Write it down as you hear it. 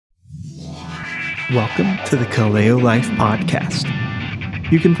Welcome to the Kaleo Life Podcast.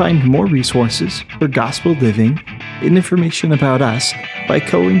 You can find more resources for gospel living and information about us by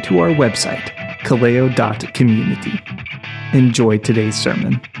going to our website, kaleo.community. Enjoy today's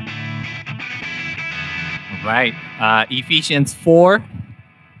sermon. All right, Ephesians 4,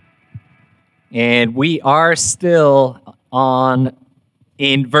 and we are still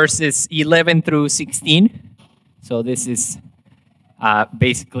in verses 11 through 16. So this is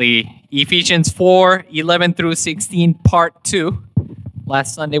basically Ephesians 4, 11 through 16, part 2.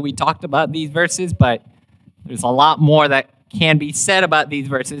 Last Sunday we talked about these verses, but there's a lot more that can be said about these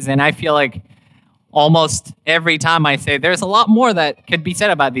verses, and I feel like almost every time I say there's a lot more that could be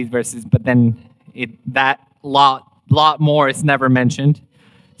said about these verses, but then that lot more is never mentioned.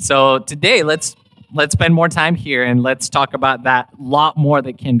 So today let's spend more time here and let's talk about that lot more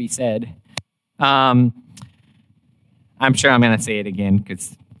that can be said. I'm sure I'm going to say it again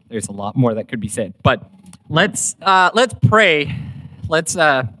because there's a lot more that could be said. But let's pray. Let's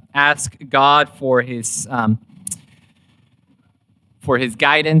ask God for His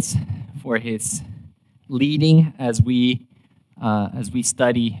guidance, for His leading as we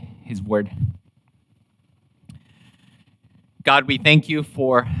study His Word. God, we thank you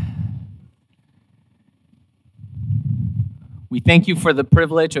for the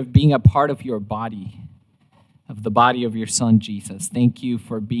privilege of being a part of your body, of the body of your Son, Jesus. Thank you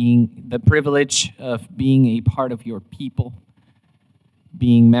for being the privilege of being a part of your people,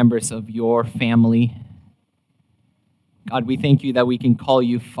 being members of your family. God, we thank you that we can call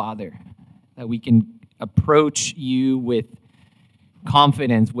you Father, that we can approach you with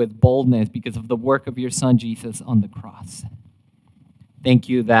confidence, with boldness, because of the work of your Son, Jesus, on the cross. Thank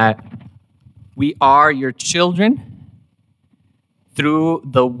you that we are your children through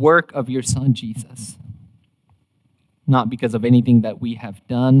the work of your Son, Jesus. Not because of anything that we have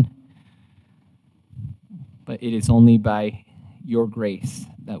done, but it is only by your grace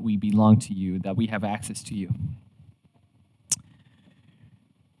that we belong to you, that we have access to you.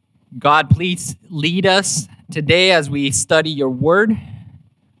 God, please lead us today as we study your word.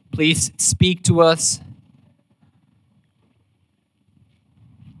 Please speak to us.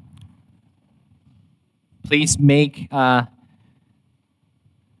 Please make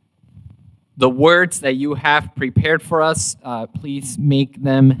the words that you have prepared for us, please make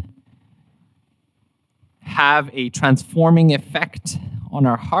them have a transforming effect on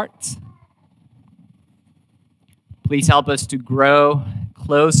our hearts. Please help us to grow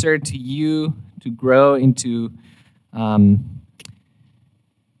closer to you, to grow into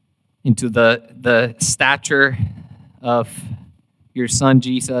the stature of your Son,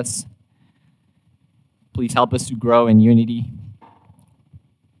 Jesus. Please help us to grow in unity.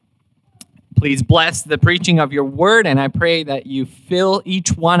 Please bless the preaching of your word, and I pray that you fill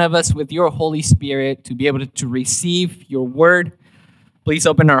each one of us with your Holy Spirit to be able to receive your word. Please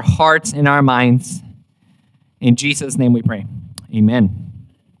open our hearts and our minds. In Jesus' name we pray. Amen.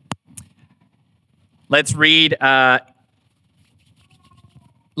 Let's read. I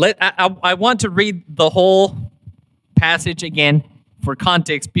want to read the whole passage again for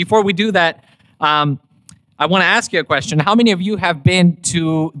context. Before we do that, I want to ask you a question. How many of you have been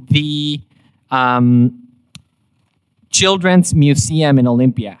to the Children's Museum in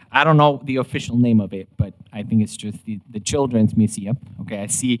Olympia? I don't know the official name of it, but I think it's just the Children's Museum. Okay,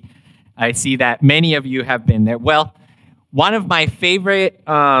 I see that many of you have been there. Well, one of my favorite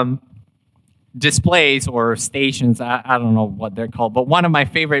displays or stations, I don't know what they're called, but one of my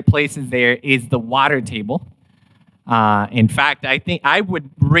favorite places there is the water table. In fact, I think I would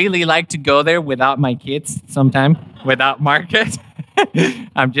really like to go there without my kids sometime, without Marcus.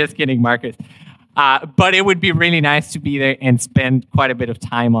 I'm just kidding, Marcus. But it would be really nice to be there and spend quite a bit of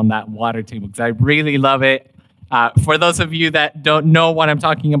time on that water table because I really love it. For those of you that don't know what I'm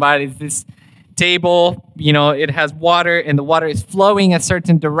talking about, is this table, it has water and the water is flowing a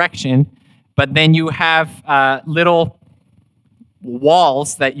certain direction, but then you have little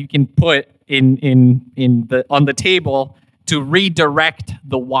walls that you can put on the table to redirect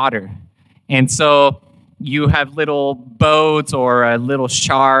the water. And so you have little boats or a little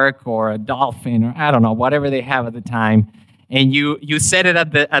shark or a dolphin or I don't know, whatever they have at the time. And you set it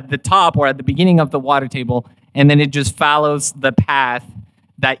at the top or at the beginning of the water table, and then it just follows the path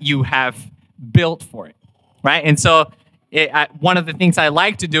that you have built for it, right? And so one of the things I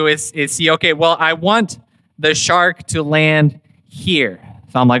like to do is see, okay, well, I want the shark to land here.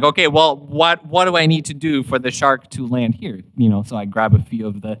 So I'm like, okay, well, what do I need to do for the shark to land here? So I grab a few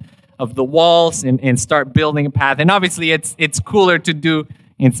of the walls and start building a path. And obviously, it's cooler to do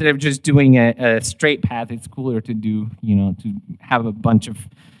instead of just doing a straight path. It's cooler to do, to have a bunch of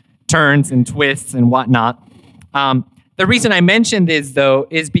turns and twists and whatnot. The reason I mention this, though,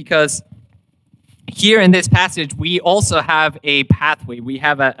 is because here in this passage, we also have a pathway. We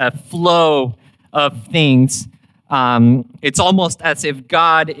have a flow of things. It's almost as if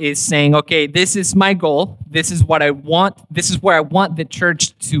God is saying, okay, this is my goal. This is what I want. This is where I want the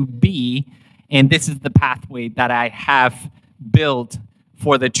church to be. And this is the pathway that I have built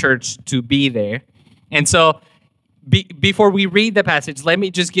for the church to be there. And so before we read the passage, let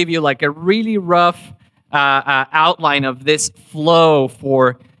me just give you like a really rough outline of this flow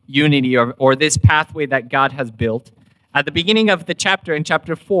for unity or this pathway that God has built. At the beginning of the chapter, in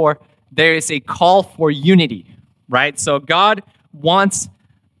chapter 4, there is a call for unity, right? So God wants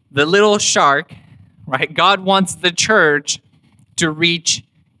the little shark, right? God wants the church to reach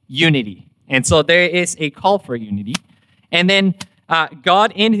unity. And so there is a call for unity. And then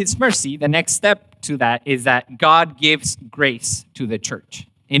God, in his mercy, the next step to that is that God gives grace to the church.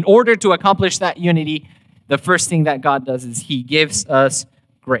 In order to accomplish that unity, the first thing that God does is he gives us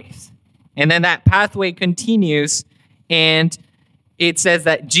grace. And then that pathway continues, and it says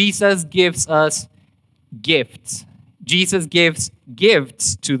that Jesus gives us gifts. Jesus gives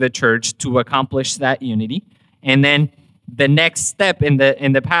gifts to the church to accomplish that unity. And then the next step in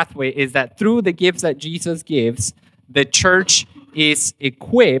the pathway is that through the gifts that Jesus gives, the church is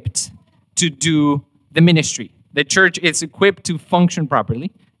equipped to do the ministry. The church is equipped to function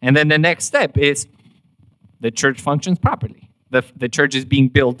properly. And then the next step is the church functions properly. The church is being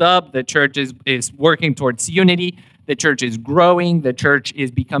built up. The church is working towards unity. The church is growing. The church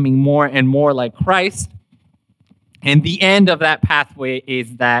is becoming more and more like Christ. And the end of that pathway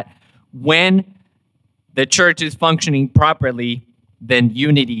is that when the church is functioning properly, then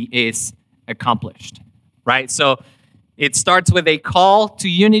unity is accomplished, right? So it starts with a call to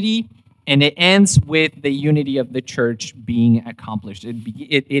unity, and it ends with the unity of the church being accomplished.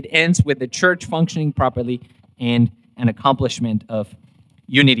 It ends with the church functioning properly and an accomplishment of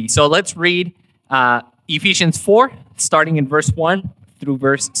unity. So let's read Ephesians 4, starting in verse 1 through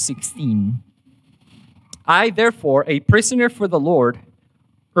verse 16. I, therefore, a prisoner for the Lord,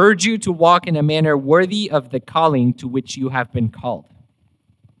 urge you to walk in a manner worthy of the calling to which you have been called,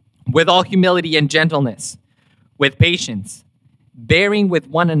 with all humility and gentleness, with patience, bearing with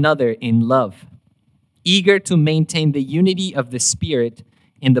one another in love, eager to maintain the unity of the Spirit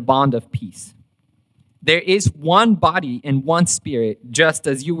in the bond of peace. There is one body and one Spirit, just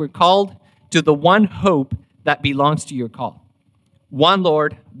as you were called to the one hope that belongs to your call. One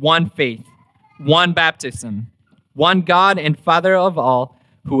Lord, one faith, one baptism, one God and Father of all,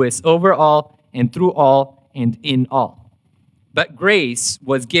 who is over all and through all and in all. But grace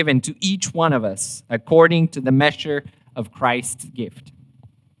was given to each one of us according to the measure of Christ's gift.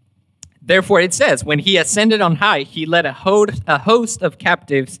 Therefore it says, when he ascended on high, he led a host of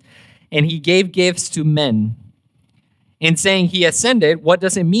captives, and he gave gifts to men. In saying he ascended, what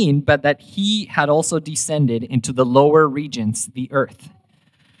does it mean but that he had also descended into the lower regions, the earth?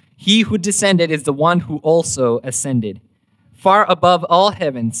 He who descended is the one who also ascended, far above all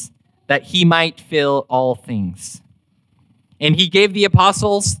heavens, that he might fill all things. And he gave the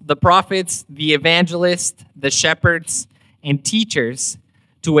apostles, the prophets, the evangelists, the shepherds, and teachers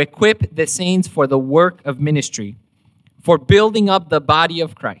to equip the saints for the work of ministry, for building up the body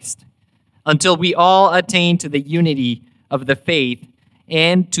of Christ, until we all attain to the unity of the faith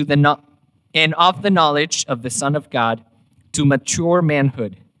and of the knowledge of the Son of God, to mature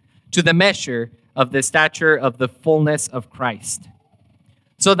manhood, to the measure of the stature of the fullness of Christ,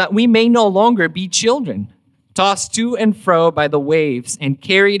 so that we may no longer be children, tossed to and fro by the waves and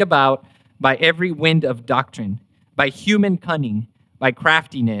carried about by every wind of doctrine, by human cunning, by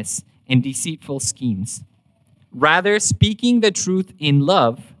craftiness and deceitful schemes. Rather, speaking the truth in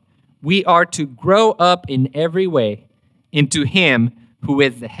love, we are to grow up in every way into him who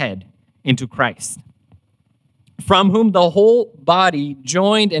is the head, into Christ, from whom the whole body,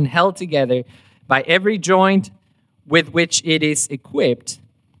 joined and held together by every joint with which it is equipped,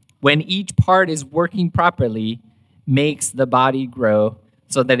 when each part is working properly, makes the body grow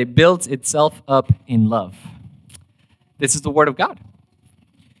so that it builds itself up in love. This is the word of God.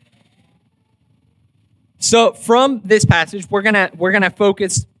 So from this passage, we're gonna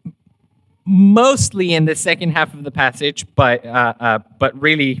focus mostly in the second half of the passage, but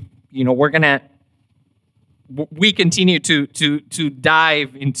really, we continue to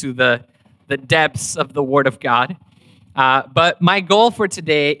dive into the depths of the Word of God. But my goal for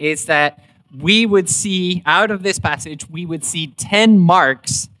today is that we would see, out of this passage, we would see 10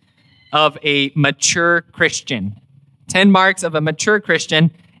 marks of a mature Christian. 10 marks of a mature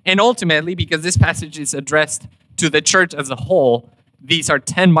Christian, and ultimately, because this passage is addressed to the church as a whole, these are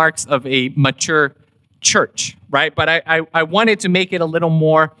 10 marks of a mature church, right? But I wanted to make it a little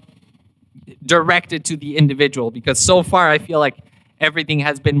more directed to the individual, because so far I feel like everything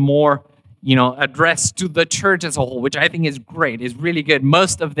has been more, addressed to the church as a whole, which I think is great, is really good.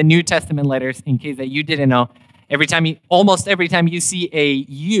 Most of the New Testament letters, in case that you didn't know, almost every time you see a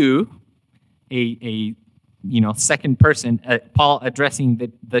you, a second person, Paul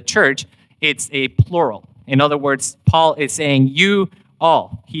addressing the church, it's a plural. In other words, Paul is saying you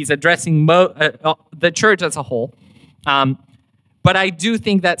all. He's addressing the church as a whole. But I do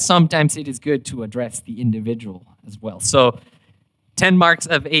think that sometimes it is good to address the individual as well. So 10 marks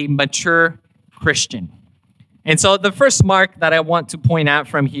of a mature Christian. And so the first mark that I want to point out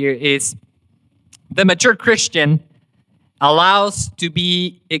from here is the mature Christian allows to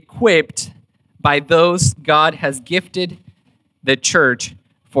be equipped by those God has gifted the church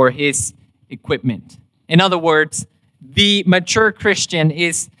for his equipment. In other words, the mature Christian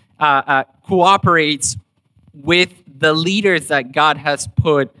cooperates with the leaders that God has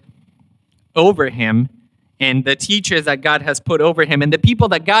put over him, and the teachers that God has put over him, and the people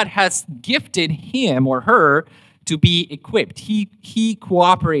that God has gifted him or her to be equipped. He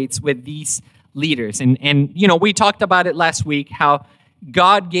cooperates with these leaders. And we talked about it last week, how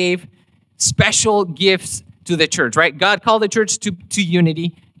God gave special gifts to the church, right? God called the church to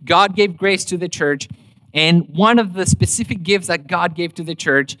unity. God gave grace to the church. And one of the specific gifts that God gave to the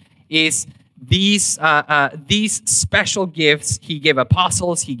church is these special gifts. He gave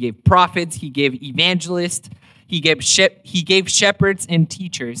apostles, he gave prophets, he gave evangelists, he gave shepherds and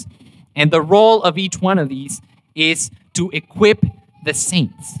teachers. And the role of each one of these is to equip the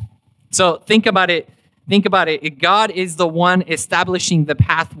saints. So think about it. God is the one establishing the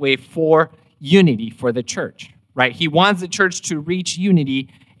pathway for unity for the church, right? He wants the church to reach unity.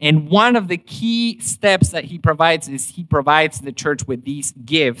 And one of the key steps that he provides is he provides the church with these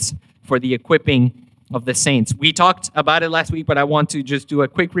gifts for the equipping of the saints. We talked about it last week, but I want to just do a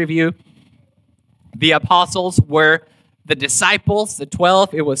quick review. The apostles were the disciples, the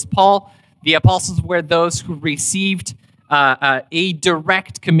 12. It was Paul. The apostles were those who received a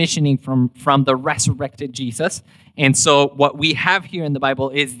direct commissioning from the resurrected Jesus. And so what we have here in the Bible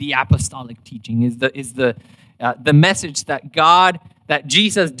is the apostolic teaching, is the message that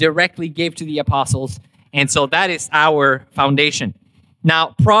Jesus directly gave to the apostles. And so that is our foundation.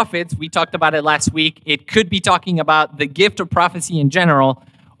 Now, prophets, we talked about it last week. It could be talking about the gift of prophecy in general,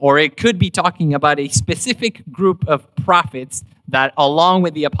 or it could be talking about a specific group of prophets that, along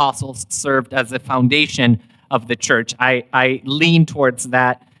with the apostles, served as the foundation of the church. I lean towards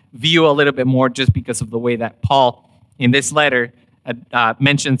that view a little bit more just because of the way that Paul, in this letter,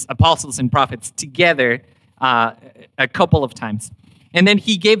 mentions apostles and prophets together a couple of times. And then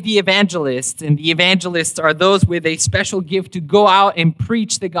he gave the evangelists, and the evangelists are those with a special gift to go out and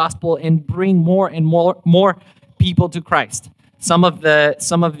preach the gospel and bring more and more people to Christ. Some of the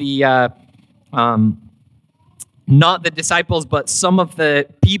not the disciples, but some of the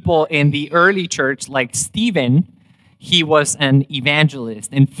people in the early church, like Stephen, he was an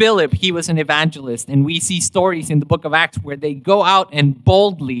evangelist. And Philip, he was an evangelist. And we see stories in the book of Acts where they go out and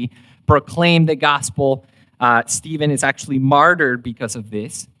boldly proclaim the gospel. Stephen is actually martyred because of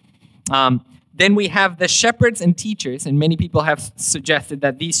this. Then we have the shepherds and teachers, and many people have suggested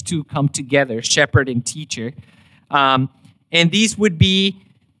that these two come together, shepherd and teacher. And these would be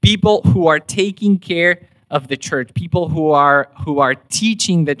people who are taking care of the church, people who are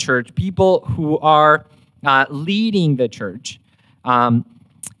teaching the church, people who are leading the church.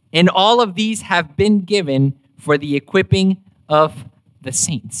 And all of these have been given for the equipping of the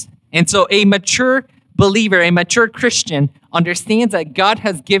saints. And so a mature believer, a mature Christian, understands that God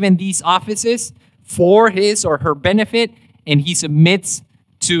has given these offices for his or her benefit, and he submits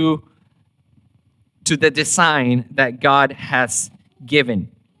to the design that God has given.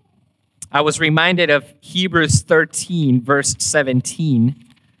 I was reminded of Hebrews 13, verse 17,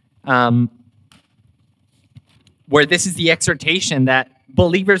 where this is the exhortation that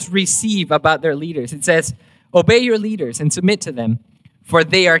believers receive about their leaders. It says, "Obey your leaders and submit to them, for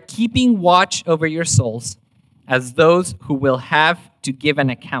they are keeping watch over your souls as those who will have to give an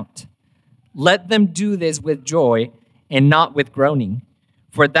account. Let them do this with joy and not with groaning,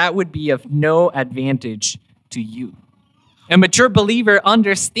 for that would be of no advantage to you." A mature believer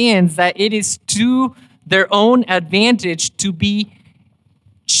understands that it is to their own advantage to be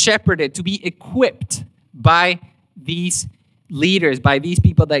shepherded, to be equipped by these leaders, by these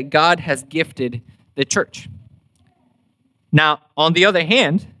people that God has gifted the church. Now, on the other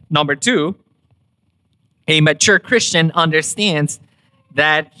hand, number two, a mature Christian understands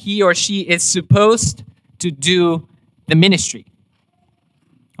that he or she is supposed to do the ministry.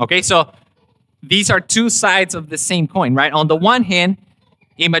 Okay, so these are two sides of the same coin, right? On the one hand,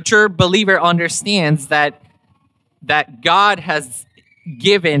 a mature believer understands that God has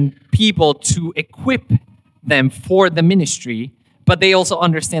given people to equip them for the ministry, but they also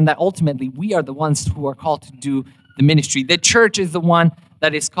understand that ultimately we are the ones who are called to do the ministry. The church is the one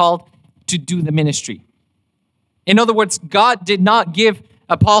that is called to do the ministry. In other words, God did not give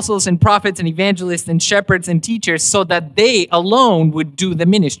apostles and prophets and evangelists and shepherds and teachers so that they alone would do the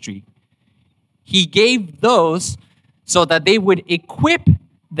ministry. He gave those so that they would equip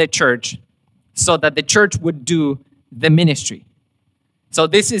the church so that the church would do the ministry. So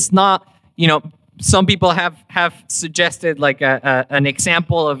this is not, some people have suggested like an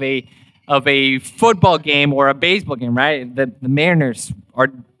example of a football game or a baseball game, right? The Mariners are,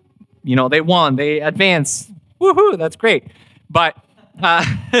 they won, they advanced. Woohoo, that's great. But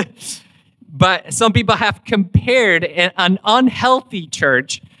but some people have compared an unhealthy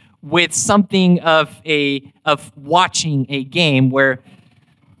church with something of watching a game where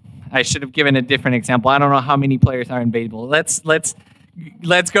I should have given a different example. I don't know how many players are in baseball. Let's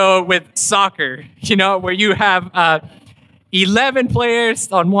go with soccer, where you have 11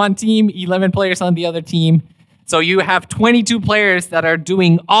 players on one team, 11 players on the other team. So you have 22 players that are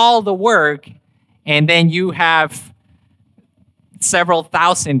doing all the work, and then you have several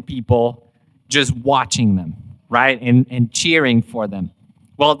thousand people just watching them, right? And cheering for them.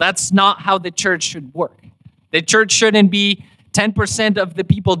 Well, that's not how the church should work. The church shouldn't be 10% of the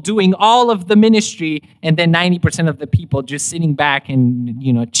people doing all of the ministry and then 90% of the people just sitting back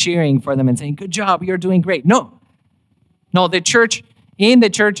and, cheering for them and saying, good job, you're doing great. No, in the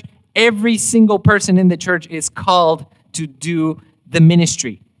church, every single person in the church is called to do the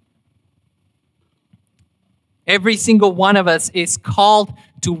ministry. Every single one of us is called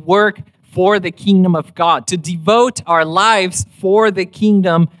to work for the kingdom of God, to devote our lives for the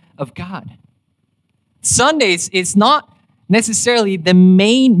kingdom of God. Sundays is not necessarily the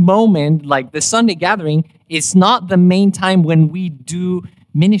main moment, like the Sunday gathering is not the main time when we do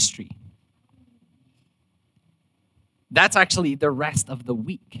ministry. That's actually the rest of the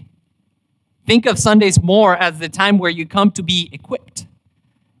week. Think of Sundays more as the time where you come to be equipped.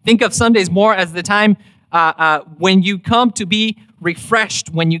 Think of Sundays more as the time when you come to be refreshed,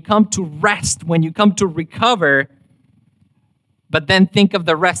 when you come to rest, when you come to recover. But then think of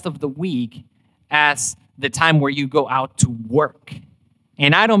the rest of the week as the time where you go out to work.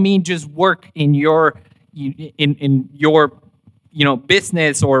 And I don't mean just work in your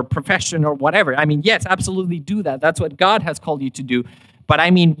business or profession or whatever. I mean, yes, absolutely do that. That's what God has called you to do. But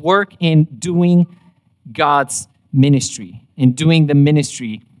I mean work in doing God's ministry, in doing the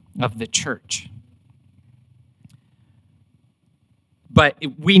ministry of the church. But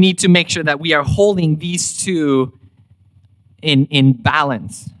we need to make sure that we are holding these two in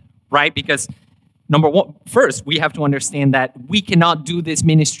balance, right? Because number one, first, we have to understand that we cannot do this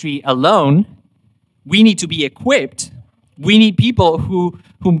ministry alone. We need to be equipped. We need people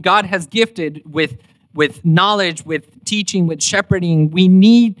whom God has gifted with knowledge, with teaching, with shepherding. We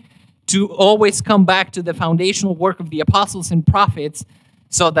need to always come back to the foundational work of the apostles and prophets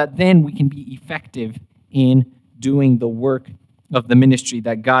so that then we can be effective in doing the work of the ministry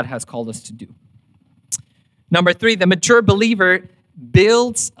that God has called us to do. Number 3, the mature believer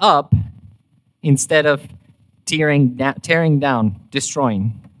builds up instead of tearing down,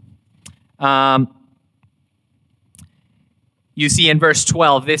 destroying. You see in verse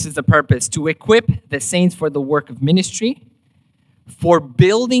 12, this is the purpose: to equip the saints for the work of ministry, for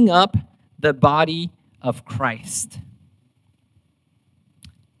building up the body of Christ.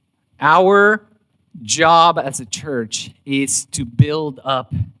 Our job as a church is to build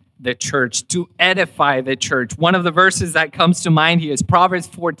up the church, to edify the church. One of the verses that comes to mind here is Proverbs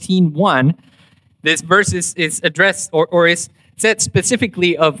 14:1. This verse is addressed or is said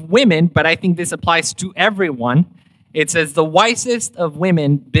specifically of women, but I think this applies to everyone. It says, the wisest of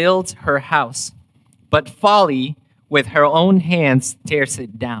women builds her house, but folly with her own hands tears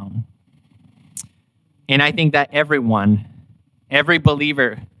it down. And I think that every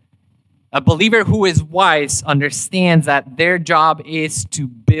believer, a believer who is wise, understands that their job is to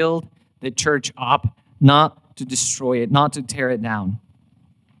build the church up, not to destroy it, not to tear it down.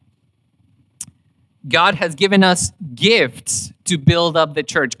 God has given us gifts to build up the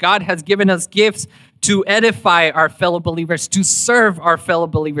church. God has given us gifts to edify our fellow believers, to serve our fellow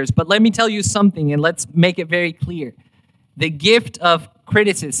believers. But let me tell you something, and let's make it very clear. The gift of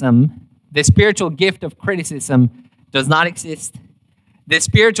criticism, the spiritual gift of criticism, does not exist. The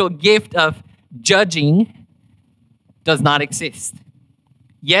spiritual gift of judging does not exist.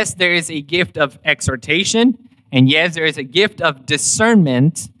 Yes, there is a gift of exhortation, And yes, there is a gift of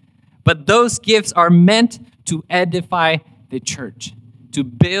discernment, but those gifts are meant to edify the church, to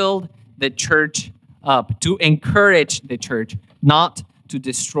build the church up, to encourage the church, not to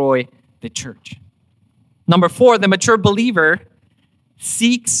destroy the church. Number 4, the mature believer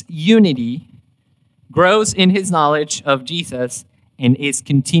seeks unity, grows in his knowledge of Jesus, and is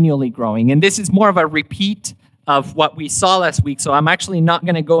continually growing. And this is more of a repeat of what we saw last week, so I'm actually not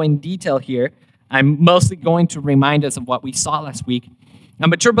going to go in detail here. I'm mostly going to remind us of what we saw last week. A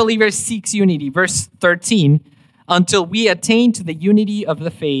mature believer seeks unity. Verse 13, until we attain to the unity of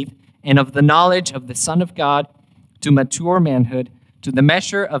the faith and of the knowledge of the Son of God, to mature manhood, to the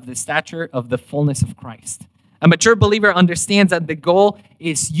measure of the stature of the fullness of Christ. A mature believer understands that the goal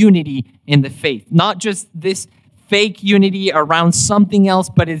is unity in the faith, not just this fake unity around something else,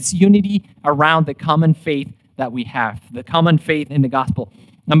 but it's unity around the common faith that we have, the common faith in the gospel.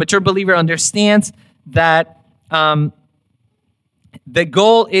 A mature believer understands that the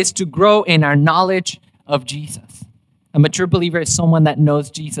goal is to grow in our knowledge of Jesus. A mature believer is someone that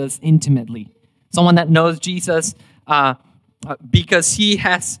knows Jesus intimately, someone that knows Jesus because he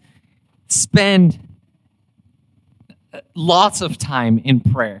has spent lots of time in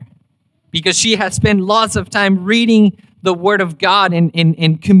prayer, because she has spent lots of time reading the Word of God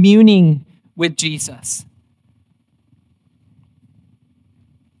and communing with Jesus.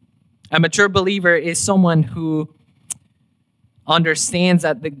 A mature believer is someone who understands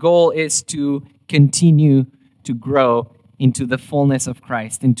that the goal is to continue to grow into the fullness of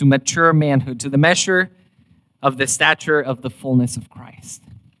Christ, into mature manhood, to the measure of the stature of the fullness of Christ.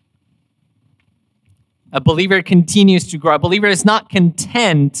 A believer continues to grow. A believer is not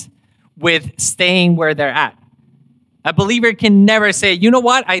content with staying where they're at. A believer can never say, you know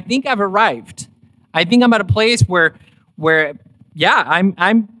what, I think I've arrived. I think I'm at a place where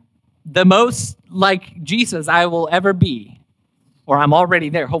I'm the most like Jesus I will ever be. Or I'm already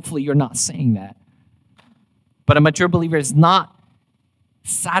there. Hopefully you're not saying that. But a mature believer is not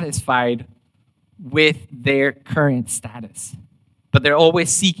satisfied with their current status. But they're always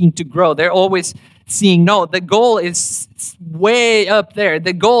seeking to grow. They're always seeing, no, the goal is way up there.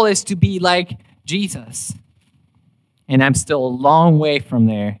 The goal is to be like Jesus. And I'm still a long way from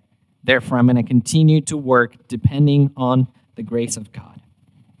there. Therefore, I'm going to continue to work depending on the grace of God.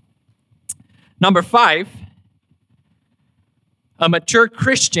 Number 5, a mature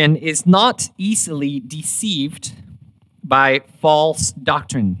Christian is not easily deceived by false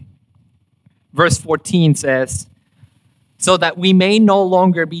doctrine. Verse 14 says, so that we may no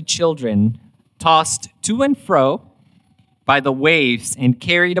longer be children, tossed to and fro by the waves and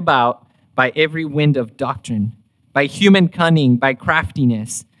carried about by every wind of doctrine, by human cunning, by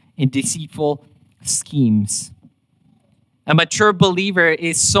craftiness, and deceitful schemes. A mature believer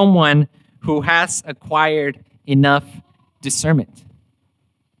is someone who has acquired enough discernment.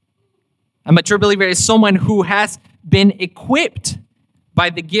 A mature believer is someone who has been equipped by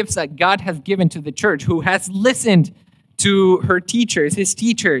the gifts that God has given to the church, who has listened to her teachers, his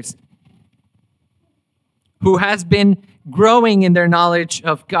teachers, who has been growing in their knowledge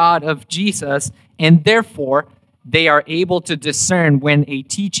of God, of Jesus, and therefore they are able to discern when a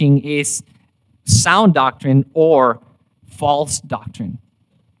teaching is sound doctrine or false doctrine.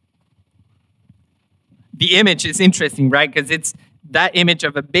 The image is interesting, right? Because it's that image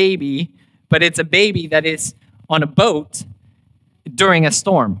of a baby, but it's a baby that is on a boat during a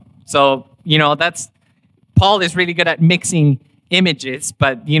storm. So, that's Paul is really good at mixing images,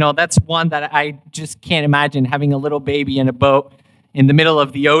 but, that's one that I just can't imagine, having a little baby in a boat in the middle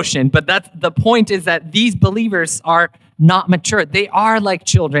of the ocean. But that's the point, is that these believers are not mature. They are like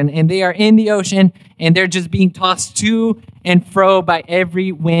children, and they are in the ocean, and they're just being tossed to and fro by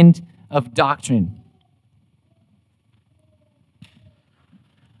every wind of doctrine.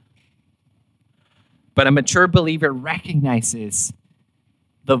 But a mature believer recognizes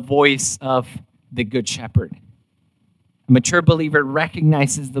the voice of the Good Shepherd. A mature believer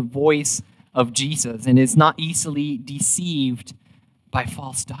recognizes the voice of Jesus and is not easily deceived by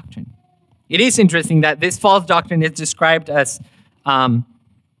false doctrine. It is interesting that this false doctrine is described as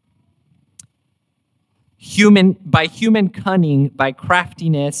human cunning, by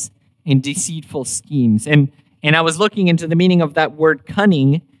craftiness, and deceitful schemes. And I was looking into the meaning of that word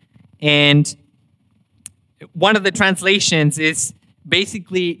cunning, and one of the translations is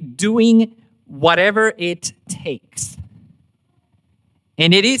basically doing whatever it takes.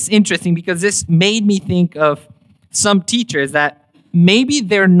 And it is interesting because this made me think of some teachers that maybe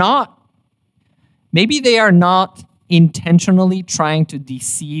they are not intentionally trying to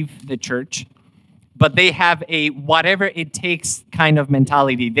deceive the church, but they have a whatever it takes kind of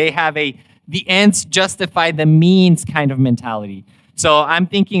mentality. They have a the ends justify the means kind of mentality. So I'm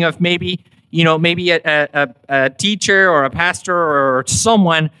thinking of maybe a teacher or a pastor or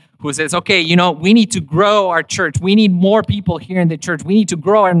someone who says, okay, we need to grow our church. We need more people here in the church. We need to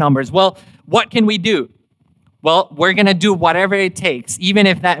grow our numbers. Well, what can we do? Well, we're going to do whatever it takes, even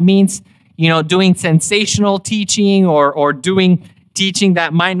if that means, doing sensational teaching or doing teaching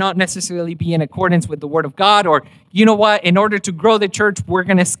that might not necessarily be in accordance with the Word of God. Or, you know what, in order to grow the church, we're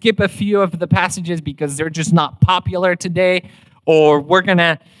going to skip a few of the passages because they're just not popular today. Or we're going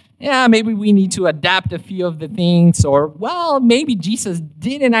to, maybe we need to adapt a few of the things. Or, well, maybe Jesus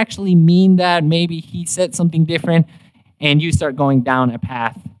didn't actually mean that. Maybe he said something different. And you start going down a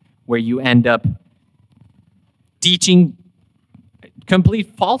path where you end up teaching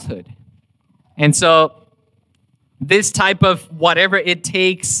complete falsehood. And so this type of whatever it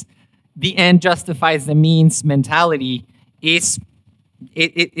takes, the end justifies the means mentality it's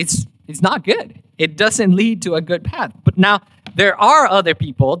not good. It doesn't lead to a good path. But now there are other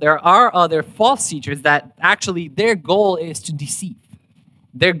people, there are other false teachers that actually their goal is to deceive.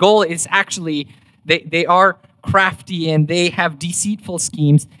 Their goal is actually, they are crafty and they have deceitful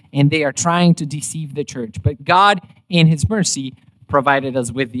schemes and they are trying to deceive the church. But God, in his mercy, provided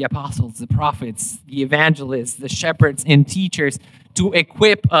us with the apostles, the prophets, the evangelists, the shepherds, and teachers to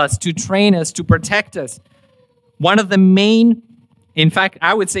equip us, to train us, to protect us. One of the main, in fact,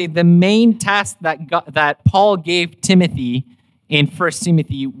 I would say the main task that Paul gave Timothy in 1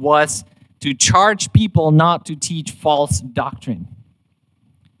 Timothy was to charge people not to teach false doctrine.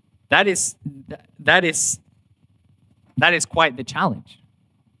 That is quite the challenge,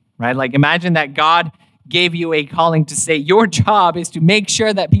 right? Like imagine that God gave you a calling to say your job is to make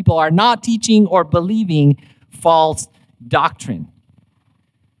sure that people are not teaching or believing false doctrine.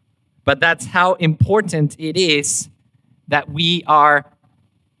 But that's how important it is that we are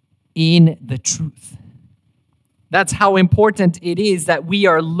in the truth. That's how important it is that we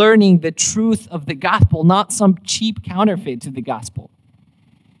are learning the truth of the gospel, not some cheap counterfeit to the gospel.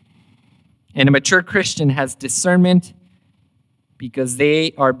 And a mature Christian has discernment because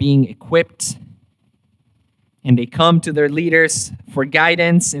they are being equipped and they come to their leaders for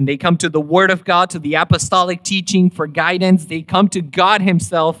guidance, and they come to the Word of God, to the apostolic teaching for guidance. They come to God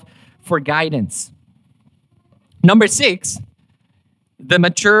himself for guidance. Number 6, the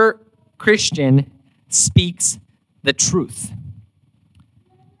mature Christian speaks the truth.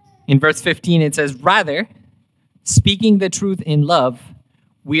 In verse 15, it says, rather, speaking the truth in love,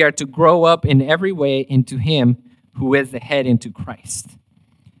 we are to grow up in every way into him who is the head, into Christ.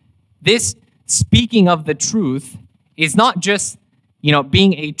 This speaking of the truth is not just,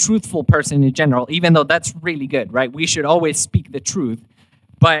 being a truthful person in general, even though that's really good, right? We should always speak the truth.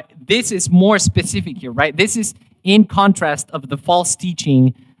 But this is more specific here, right? This is in contrast of the false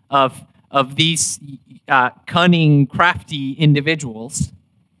teaching of these cunning, crafty individuals.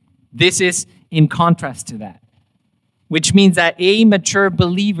 This is in contrast to that, which means that a mature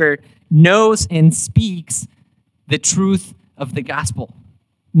believer knows and speaks the truth of the gospel,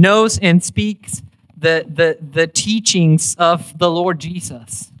 knows and speaks the teachings of the Lord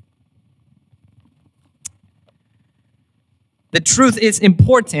Jesus. The truth is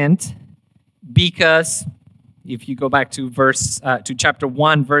important because if you go back to chapter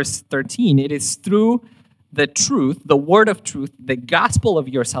 1, verse 13, it is through the truth, the word of truth, the gospel of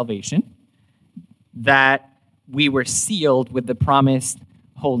your salvation, that we were sealed with the promised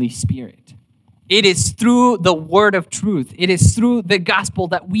Holy Spirit. It is through the word of truth, it is through the gospel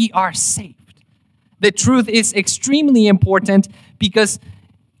that we are saved. The truth is extremely important because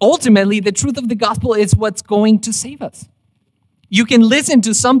ultimately the truth of the gospel is what's going to save us. You can listen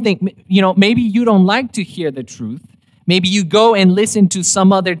to something, maybe you don't like to hear the truth. Maybe you go and listen to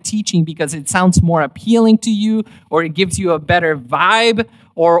some other teaching because it sounds more appealing to you, or it gives you a better vibe,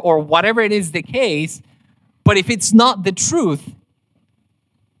 or whatever it is the case. But if it's not the truth,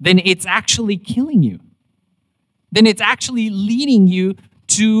 then it's actually killing you. Then it's actually leading you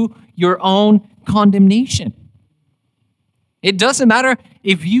to your own condemnation. It doesn't matter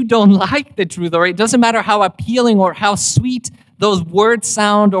if you don't like the truth, or it doesn't matter how appealing or how sweet those words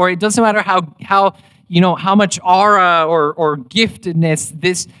sound, or it doesn't matter how much aura or giftedness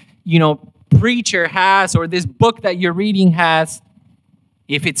this preacher has, or this book that you're reading has.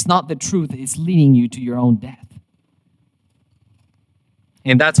 If it's not the truth, it's leading you to your own death.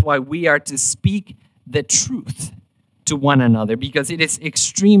 And that's why we are to speak the truth to one another, because it is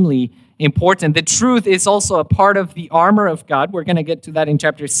extremely important. The truth is also a part of the armor of God. We're going to get to that in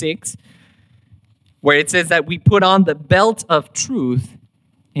chapter 6, where it says that we put on the belt of truth,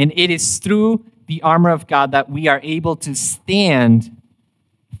 and it is through the armor of God that we are able to stand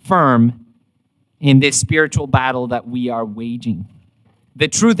firm in this spiritual battle that we are waging. The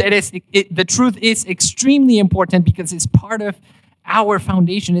truth is extremely important because it's part of our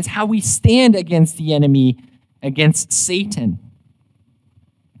foundation. It's how we stand against the enemy, against Satan.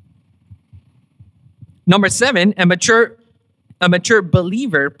 Number 7, a mature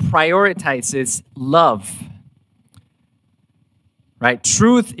believer prioritizes love. Right?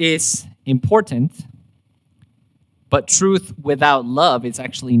 Truth is important, but truth without love is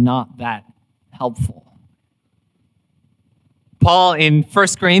actually not that helpful. Paul in 1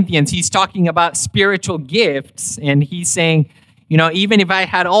 Corinthians, he's talking about spiritual gifts, and he's saying, even if I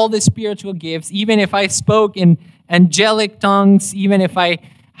had all the spiritual gifts, even if I spoke in angelic tongues, even if I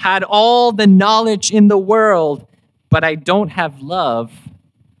had all the knowledge in the world, but I don't have love,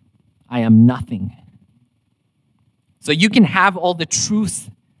 I am nothing. So you can have all the truth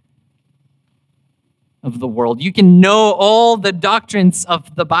of the world. You can know all the doctrines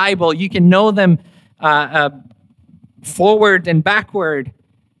of the Bible. You can know them forward and backward.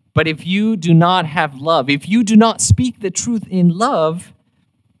 But if you do not have love, if you do not speak the truth in love,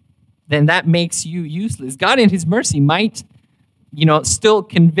 then that makes you useless. God in his mercy might, still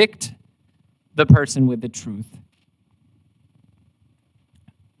convict the person with the truth.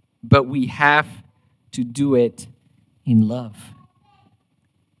 But we have to do it in love.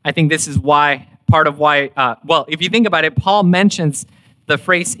 I think this is part of why, if you think about it, Paul mentions the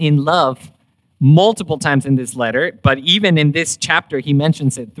phrase in love multiple times in this letter, but even in this chapter, he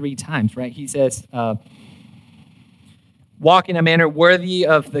mentions it 3 times, right? He says, walk in a manner worthy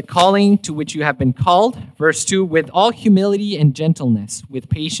of the calling to which you have been called. Verse 2, with all humility and gentleness, with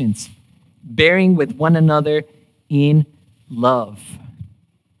patience, bearing with one another in love.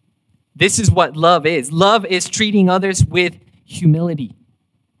 This is what love is. Love is treating others with humility.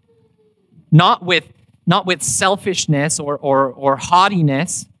 Not with selfishness or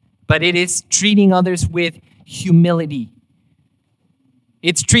haughtiness, but it is treating others with humility.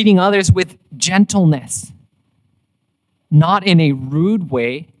 It's treating others with gentleness. Not in a rude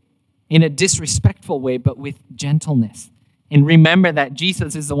way, in a disrespectful way, but with gentleness. And remember that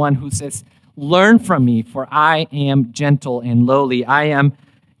Jesus is the one who says, learn from me, for I am gentle and lowly. I am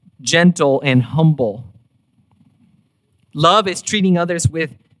gentle and humble. Love is treating others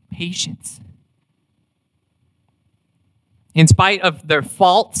with patience. In spite of their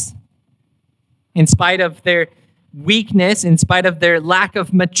faults, in spite of their weakness, in spite of their lack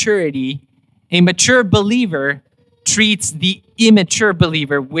of maturity, a mature believer treats the immature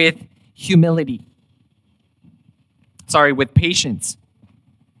believer with humility. With patience.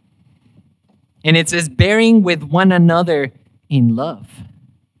 And it says, bearing with one another in love.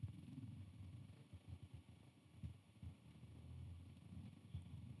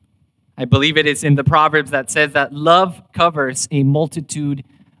 I believe it is in the Proverbs that says that love covers a multitude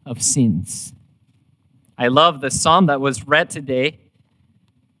of sins. I love the psalm that was read today,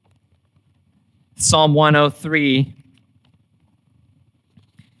 Psalm 103.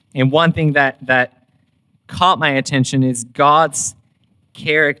 And one thing that caught my attention is God's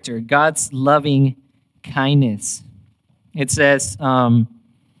character, God's loving kindness. It says, Psalm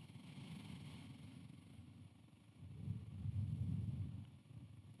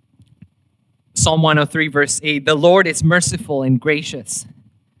 103, verse 8, the Lord is merciful and gracious,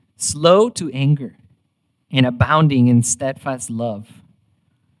 slow to anger, and abounding in steadfast love.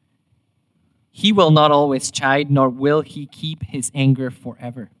 He will not always chide, nor will he keep his anger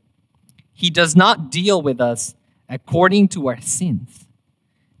forever. He does not deal with us according to our sins,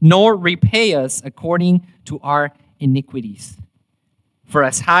 nor repay us according to our iniquities. For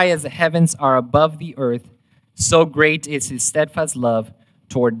as high as the heavens are above the earth, so great is his steadfast love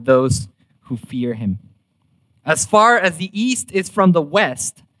toward those who fear him. As far as the east is from the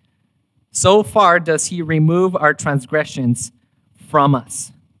west, so far does he remove our transgressions from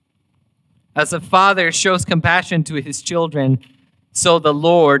us. As a father shows compassion to his children, so the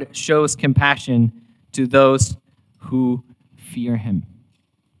Lord shows compassion to those who fear him.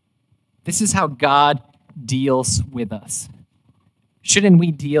 This is how God deals with us. Shouldn't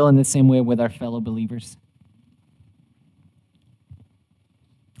we deal in the same way with our fellow believers?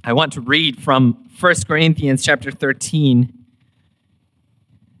 I want to read from 1 Corinthians chapter 13,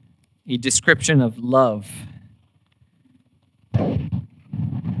 a description of love.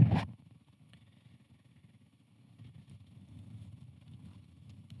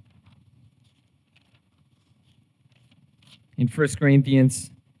 In 1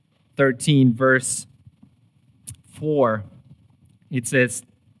 Corinthians 13, verse 4, it says,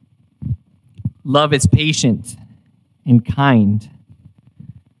 love is patient and kind.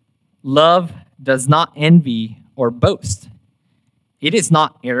 Love does not envy or boast. It is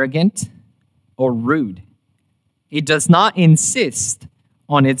not arrogant or rude. It does not insist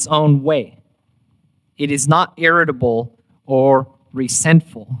on its own way. It is not irritable or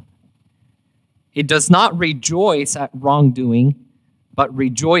resentful. It does not rejoice at wrongdoing, but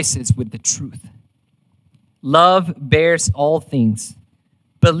rejoices with the truth. Love bears all things,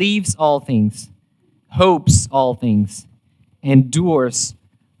 believes all things, hopes all things, endures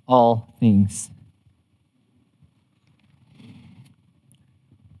all things.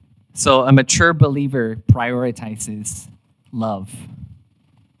 So a mature believer prioritizes love.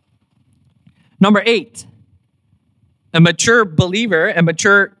 Number 8, a mature believer, a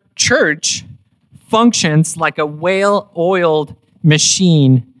mature church functions like a well-oiled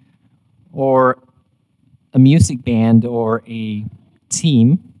machine or a music band or a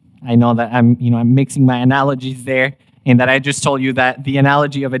team. I know that I'm mixing my analogies there, and that I just told you that the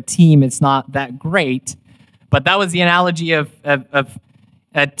analogy of a team is not that great, but that was the analogy of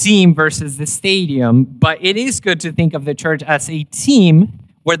a team versus the stadium. But it is good to think of the church as a team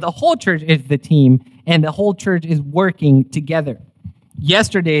where the whole church is the team and the whole church is working together.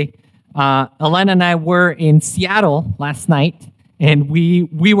 Yesterday, Elena and I were in Seattle last night, and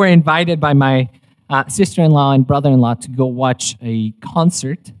we were invited by my sister-in-law and brother-in-law to go watch a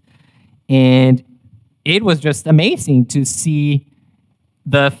concert. And it was just amazing to see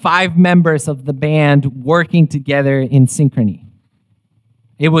the 5 members of the band working together in synchrony.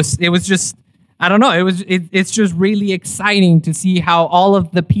 It was just, I don't know, it's just really exciting to see how all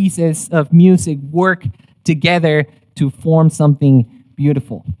of the pieces of music work together to form something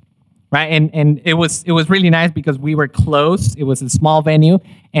beautiful. Right? And it was really nice because we were close. It was a small venue.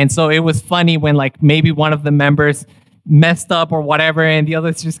 And so it was funny when like maybe one of the members messed up or whatever, and the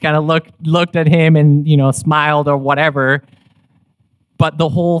others just kind of looked at him and, smiled or whatever. But the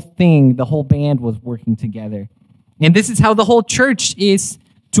whole band was working together. And this is how the whole church is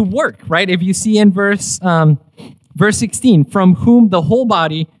to work, right? If you see in verse 16, from whom the whole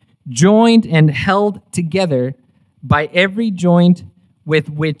body joined and held together by every joint with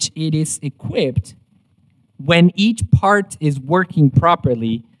which it is equipped, when each part is working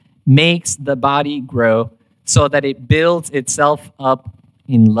properly, makes the body grow so that it builds itself up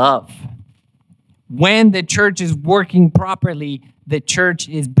in love. When the church is working properly, the church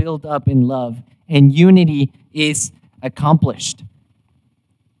is built up in love, and unity is accomplished.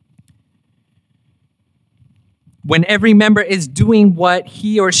 When every member is doing what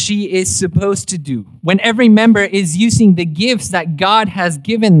he or she is supposed to do, when every member is using the gifts that God has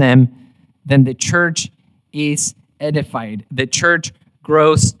given them, then the church is edified. The church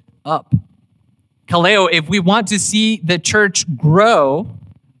grows up. Kaleo, if we want to see the church grow,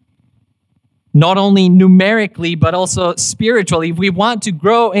 not only numerically, but also spiritually, if we want to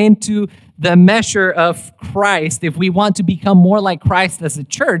grow into the measure of Christ, if we want to become more like Christ as a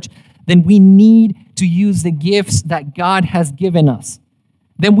church, then we need to use the gifts that God has given us.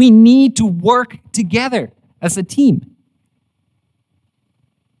 Then we need to work together as a team.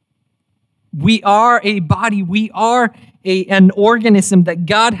 We are a body. We are an organism that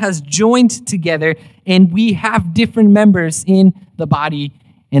God has joined together, and we have different members in the body,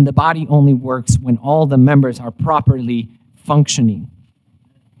 and the body only works when all the members are properly functioning.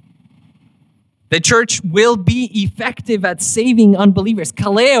 The church will be effective at saving unbelievers.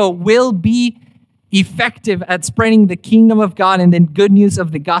 Kaleo will be effective at spreading the kingdom of God and the good news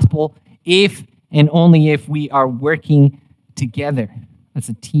of the gospel if and only if we are working together as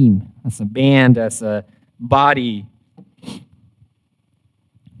a team, as a band, as a body.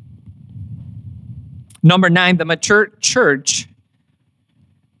 Number 9, the mature church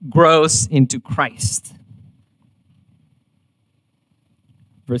grows into Christ.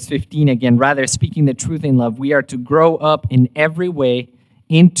 Verse 15 again, rather speaking the truth in love, we are to grow up in every way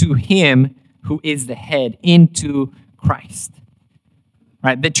into him who is the head, into Christ.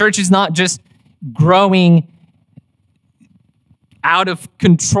 Right? The church is not just growing out of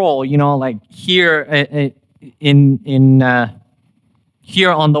control, like here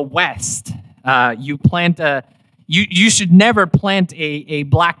here on the west. You plant you should never plant a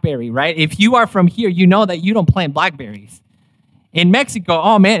blackberry, right? If you are from here, you know that you don't plant blackberries. In Mexico,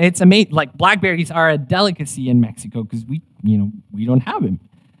 oh man, it's amazing. Like blackberries are a delicacy in Mexico because we don't have them.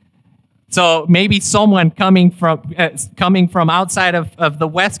 So maybe someone coming from outside of the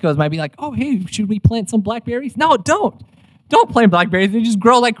West Coast might be like, oh, hey, should we plant some blackberries? No, don't plant blackberries. They just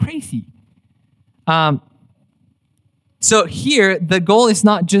grow like crazy. So here, the goal is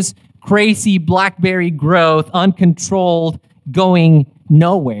not just crazy blackberry growth, uncontrolled, going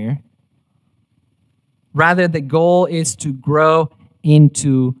nowhere. Rather, the goal is to grow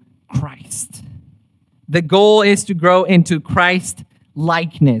into Christ. The goal is to grow into Christ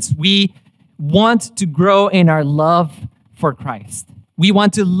likeness. We want to grow in our love for Christ. We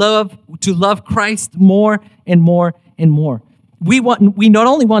want to love Christ more and more and more. We not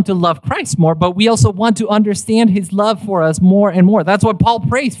only want to love Christ more, but we also want to understand his love for us more and more. That's what Paul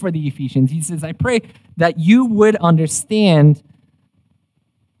prays for the Ephesians. He says, I pray that you would understand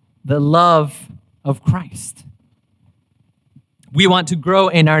the love of Christ. We want to grow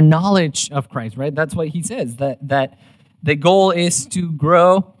in our knowledge of Christ, right? That's what he says, that the goal is to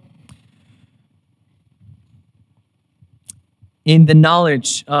grow in the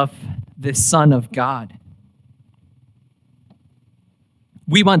knowledge of the Son of God.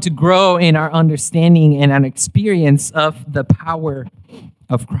 We want to grow in our understanding and an experience of the power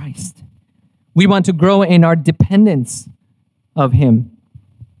of Christ. We want to grow in our dependence of him.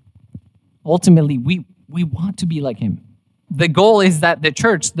 Ultimately, we want to be like him. The goal is that the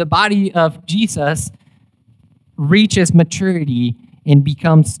church, the body of Jesus, reaches maturity and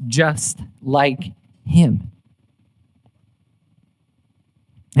becomes just like him.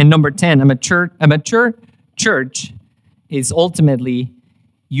 And number 10, a mature church is ultimately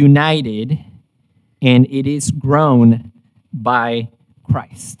united, and it is grown by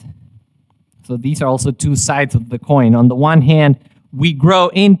Christ. So these are also two sides of the coin. On the one hand, we grow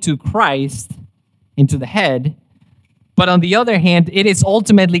into Christ, into the head, but on the other hand, it is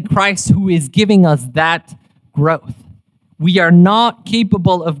ultimately Christ who is giving us that growth. We are not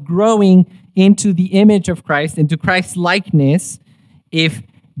capable of growing into the image of Christ, into Christ's likeness, if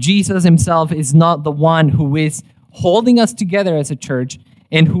Jesus himself is not the one who is holding us together as a church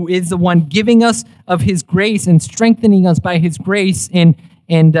and who is the one giving us of his grace and strengthening us by his grace and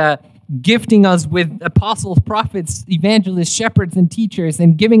gifting us with apostles, prophets, evangelists, shepherds, and teachers,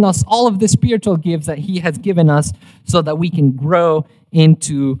 and giving us all of the spiritual gifts that he has given us so that we can grow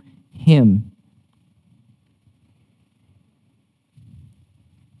into him.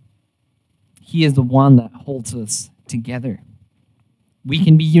 He is the one that holds us together. We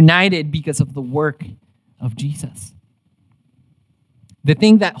can be united because of the work of Jesus. The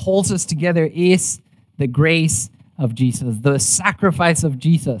thing that holds us together is the grace of Jesus, the sacrifice of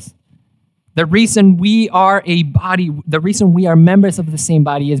Jesus. The reason we are a body, the reason we are members of the same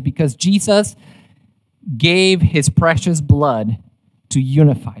body is because Jesus gave his precious blood to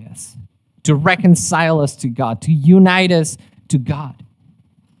unify us, to reconcile us to God, to unite us to God.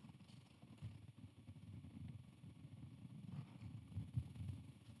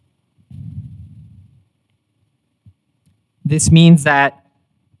 This means that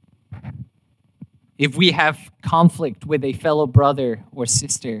if we have conflict with a fellow brother or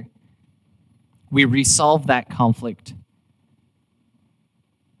sister, we resolve that conflict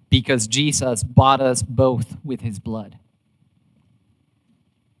because Jesus bought us both with his blood.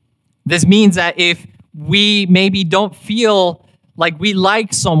 This means that if we maybe don't feel like we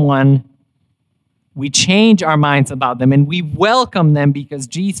like someone, we change our minds about them and we welcome them because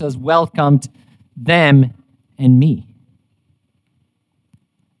Jesus welcomed them and me.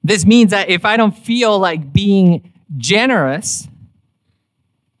 This means that if I don't feel like being generous,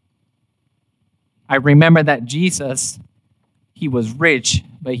 I remember that Jesus, he was rich,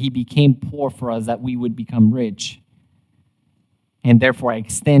 but he became poor for us that we would become rich. And therefore, I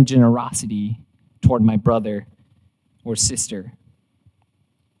extend generosity toward my brother or sister.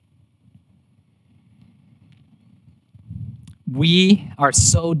 We are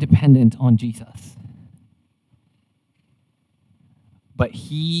so dependent on Jesus. But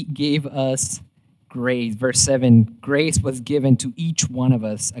he gave us grace. Verse 7, grace was given to each one of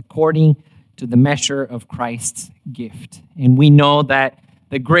us according to the measure of Christ's gift. And we know that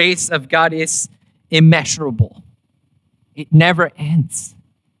the grace of God is immeasurable. It never ends.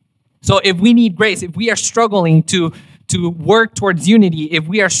 So if we need grace, if we are struggling to work towards unity, if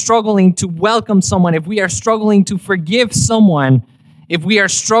we are struggling to welcome someone, if we are struggling to forgive someone, if we are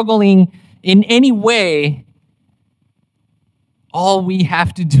struggling in any way, all we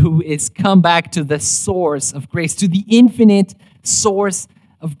have to do is come back to the source of grace, to the infinite source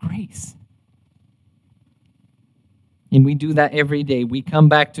of grace. And we do that every day. We come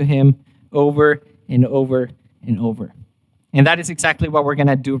back to him over and over and over. And that is exactly what we're going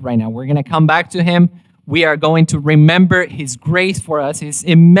to do right now. We're going to come back to him. We are going to remember his grace for us, his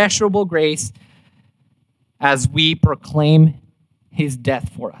immeasurable grace, as we proclaim his death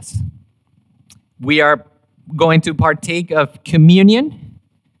for us. We are going to partake of communion,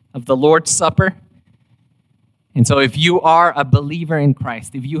 of the Lord's Supper. And so if you are a believer in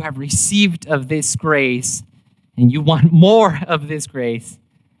Christ, if you have received of this grace and you want more of this grace,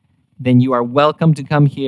 then you are welcome to come here.